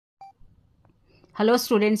Hello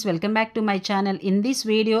students, welcome back to my channel. In this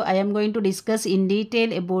video, I am going to discuss in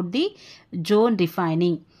detail about the zone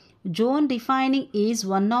refining. Zone refining is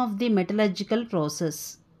one of the metallurgical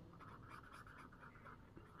process.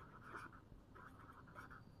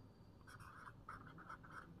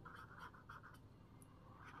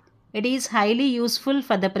 It is highly useful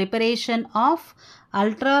for the preparation of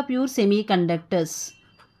ultra pure semiconductors.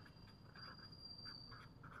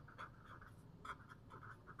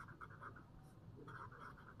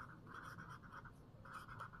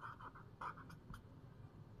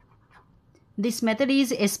 This method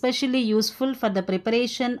is especially useful for the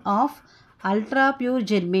preparation of ultra pure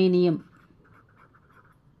germanium.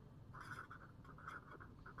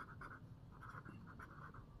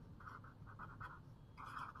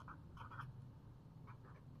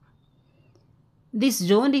 This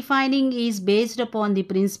zone refining is based upon the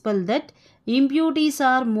principle that impurities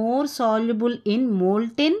are more soluble in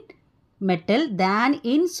molten metal than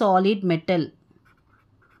in solid metal.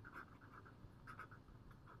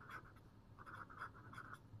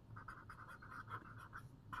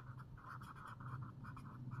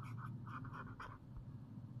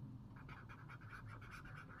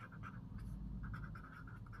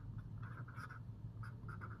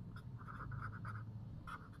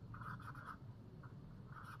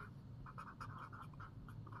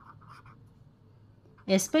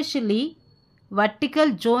 Especially,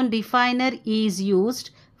 vertical zone refiner is used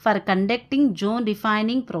for conducting zone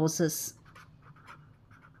refining process.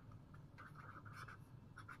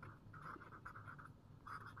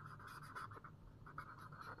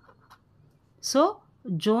 So,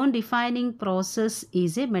 zone refining process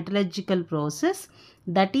is a metallurgical process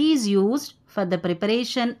that is used for the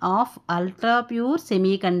preparation of ultra pure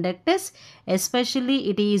semiconductors. Especially,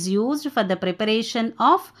 it is used for the preparation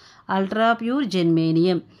of ultra pure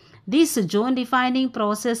germanium. This zone refining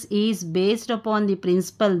process is based upon the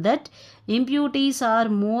principle that impurities are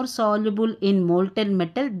more soluble in molten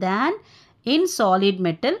metal than in solid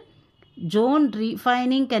metal. Zone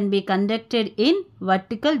refining can be conducted in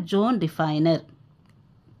vertical zone refiner.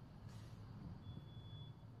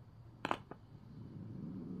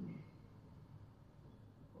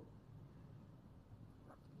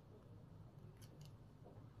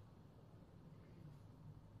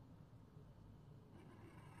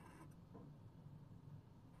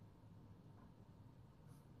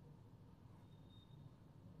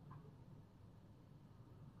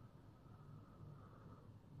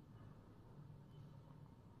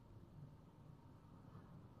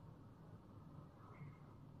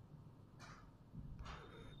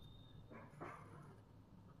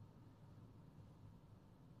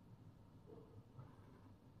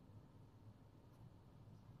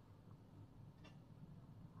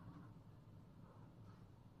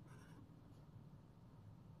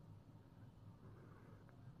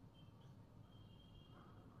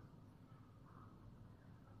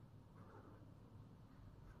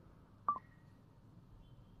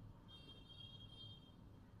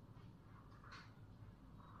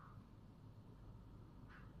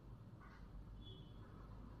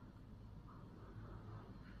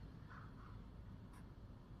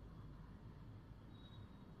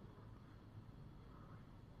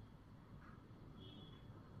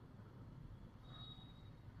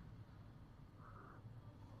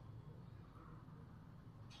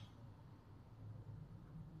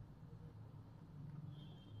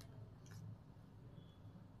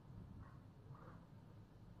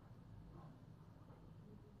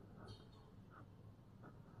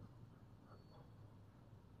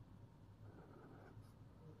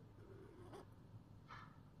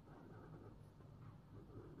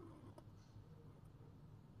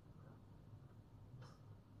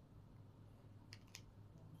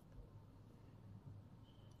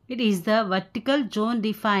 It is the vertical zone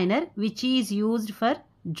refiner which is used for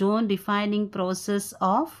zone refining process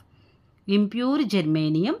of impure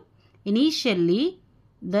germanium. Initially,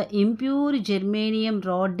 the impure germanium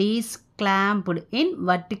rod is clamped in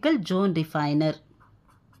vertical zone refiner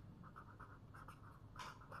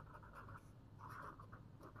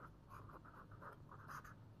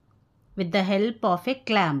with the help of a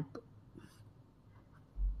clamp.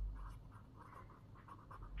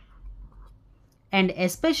 And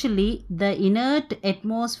especially the inert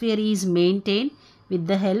atmosphere is maintained with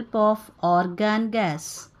the help of argon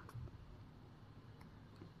gas.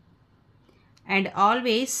 And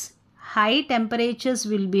always high temperatures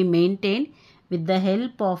will be maintained with the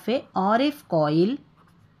help of a RF coil.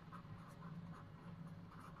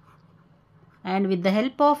 And with the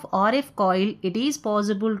help of RF coil, it is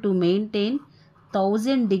possible to maintain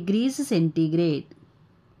 1000 degrees centigrade.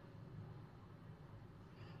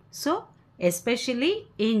 So, Especially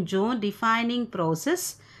in zone refining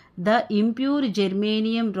process, the impure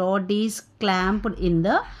germanium rod is clamped in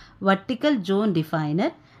the vertical zone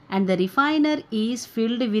refiner, and the refiner is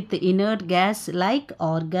filled with inert gas like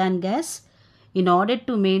argon gas in order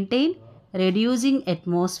to maintain reducing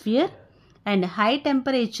atmosphere, and high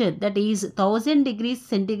temperature, that is 1000 degrees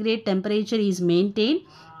centigrade temperature, is maintained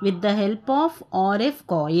with the help of RF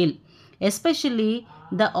coil. Especially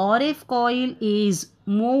the RF coil is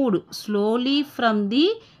moved slowly from the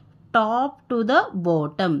top to the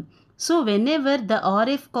bottom. So whenever the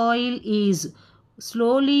RF coil is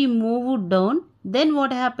slowly moved down, then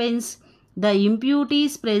what happens? The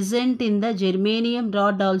impurities present in the germanium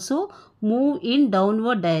rod also move in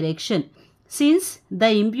downward direction, since the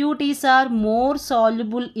impurities are more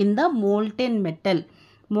soluble in the molten metal.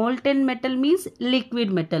 Molten metal means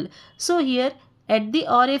liquid metal. So here at the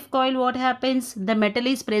RF coil, what happens? The metal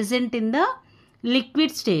is present in the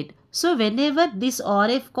liquid state. So whenever this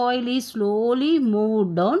RF coil is slowly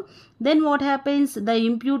moved down, then what happens? The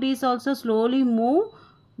impurities also slowly move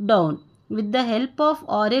down. With the help of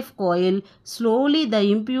RF coil, slowly the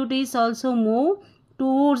impurities also move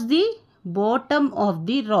towards the bottom of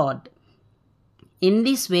the rod. In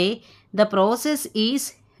this way, the process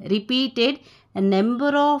is repeated a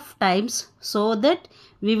number of times so that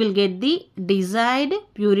we will get the desired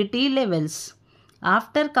purity levels.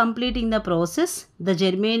 After completing the process, the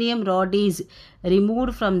germanium rod is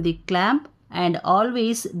removed from the clamp, and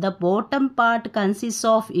always the bottom part consists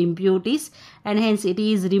of impurities, and hence it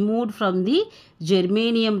is removed from the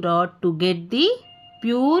germanium rod to get the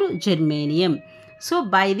pure germanium. So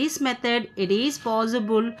by this method, it is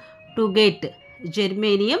possible to get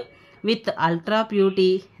germanium with ultra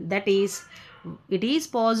purity, that is, it is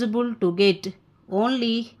possible to get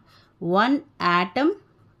only 1 atom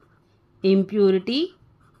impurity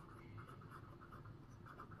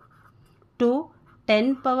to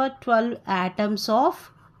 10 power 12 atoms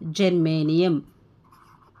of germanium,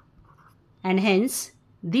 and hence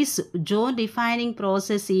this zone refining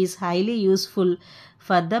process is highly useful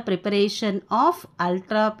for the preparation of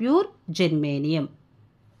ultra pure germanium.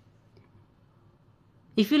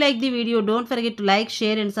 If you like the video, don't forget to like,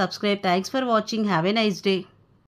 share and subscribe. Thanks for watching. Have a nice day.